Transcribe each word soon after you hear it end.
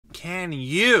can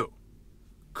you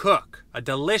cook a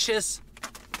delicious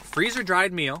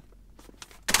freezer-dried meal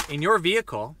in your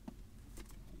vehicle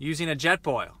using a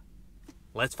JetBoil?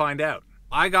 Let's find out.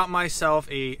 I got myself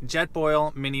a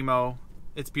JetBoil MiniMo.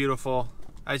 It's beautiful.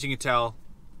 As you can tell,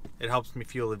 it helps me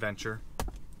fuel adventure.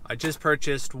 I just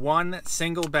purchased one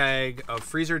single bag of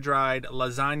freezer-dried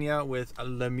lasagna with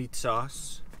la meat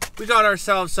sauce. We got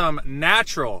ourselves some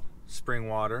natural spring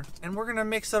water, and we're gonna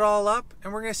mix it all up,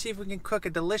 and we're gonna see if we can cook a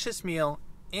delicious meal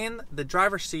in the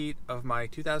driver's seat of my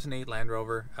 2008 Land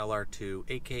Rover LR2,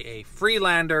 aka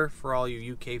Freelander for all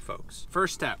you UK folks.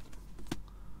 First step,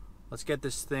 let's get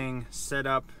this thing set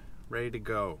up, ready to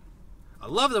go. I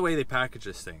love the way they package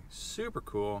this thing. Super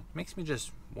cool. Makes me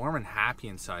just warm and happy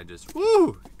inside. Just,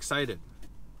 woo, excited.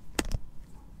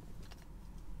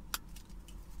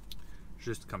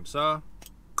 Juste comme ça.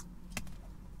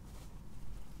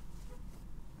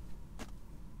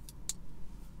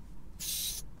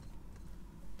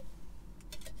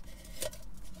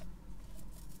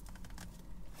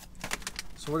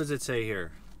 So what does it say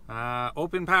here?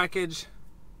 Open package.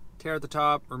 Tear at the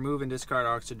top, remove and discard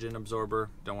oxygen absorber.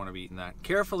 Don't want to be eating that.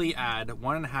 Carefully add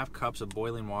 1.5 cups of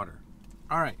boiling water.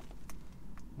 All right.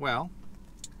 Well,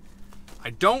 I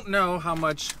don't know how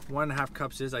much 1.5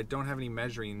 cups is. I don't have any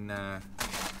measuring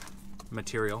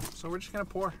material, so we're just gonna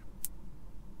pour.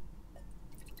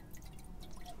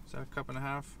 Is that 1.5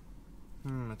 cups?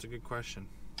 That's a good question.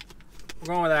 We're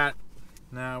going with that.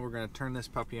 Now we're gonna turn this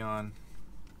puppy on.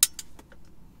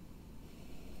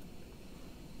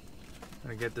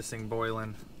 Gonna get this thing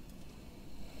boiling.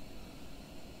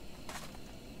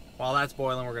 While that's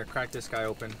boiling, we're gonna crack this guy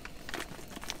open.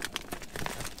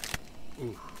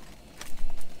 Ooh.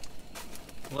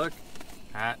 Look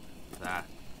at that.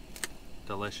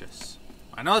 Delicious.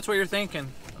 I know that's what you're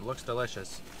thinking. It looks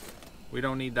delicious. We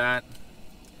don't need that.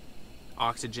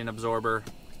 Oxygen absorber.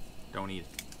 Don't need it.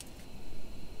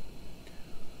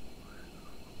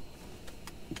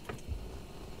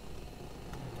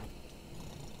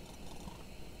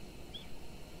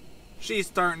 She's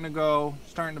starting to go,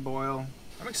 starting to boil.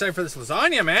 I'm excited for this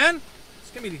lasagna, man.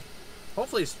 It's gonna be,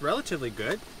 hopefully it's relatively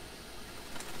good.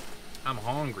 I'm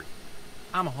hungry.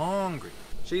 I'm hungry.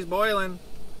 She's boiling.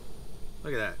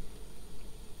 Look at that.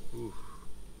 Ooh,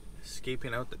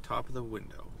 escaping out the top of the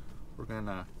window. We're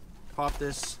gonna pop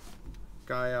this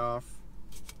guy off,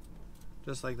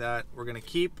 just like that. We're gonna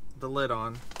keep the lid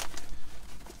on.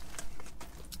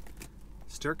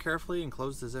 Stir carefully and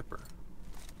close the zipper.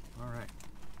 All right.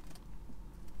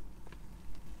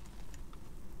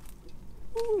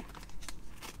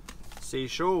 C'est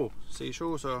chaud,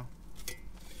 so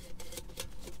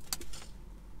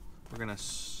we're gonna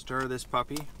stir this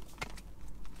puppy.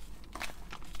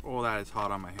 Oh, that is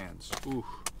hot on my hands. Ooh,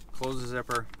 close the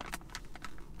zipper.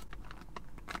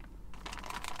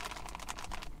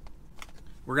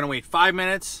 We're gonna wait 5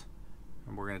 minutes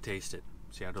and we're gonna taste it.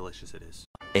 See how delicious it is.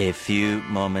 A few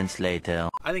moments later.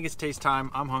 I think it's taste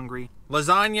time. I'm hungry.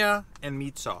 Lasagna and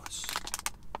meat sauce.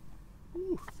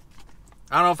 Ooh.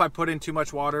 I don't know if I put in too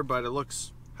much water, but it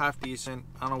looks half decent.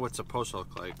 I don't know what it's supposed to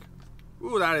look like.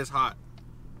 Ooh, that is hot.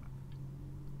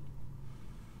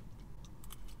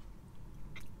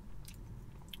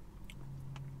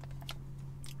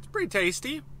 It's pretty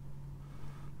tasty.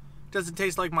 Doesn't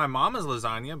taste like my mama's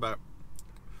lasagna, but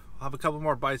I'll have a couple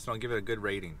more bites and I'll give it a good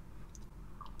rating.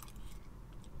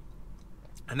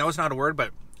 I know it's not a word,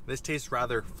 but this tastes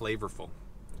rather flavorful.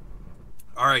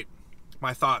 All right,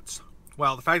 my thoughts.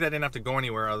 Well, the fact that I didn't have to go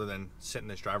anywhere other than sit in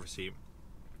this driver's seat,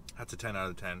 that's a 10 out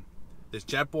of 10. This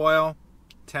JetBoil,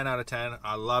 10 out of 10.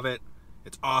 I love it.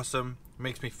 It's awesome. It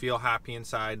makes me feel happy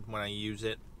inside when I use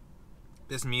it.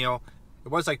 This meal, it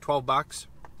was like 12 bucks.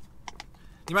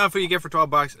 The amount of food you get for 12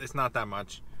 bucks, it's not that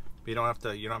much. But you don't have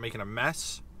to, you're not making a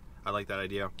mess. I like that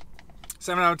idea.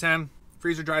 7 out of 10,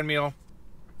 freezer dried meal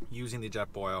using the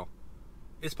JetBoil.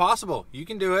 It's possible. You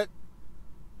can do it.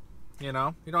 You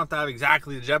know, you don't have to have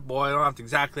exactly the JetBoil. You don't have to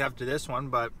exactly have to this one,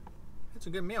 but it's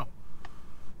a good meal.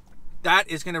 That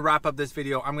is going to wrap up this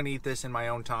video. I'm going to eat this in my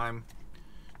own time.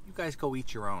 You guys go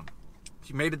eat your own. If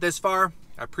you made it this far,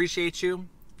 I appreciate you.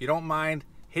 If you don't mind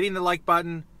hitting the like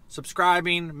button,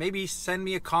 subscribing, maybe send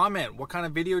me a comment. What kind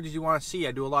of video did you want to see?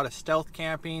 I do a lot of stealth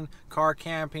camping, car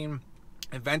camping,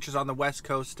 adventures on the west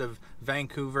coast of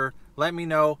Vancouver. Let me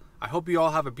know. I hope you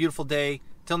all have a beautiful day.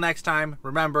 Till next time,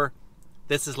 remember,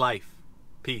 this is life.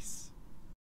 Peace.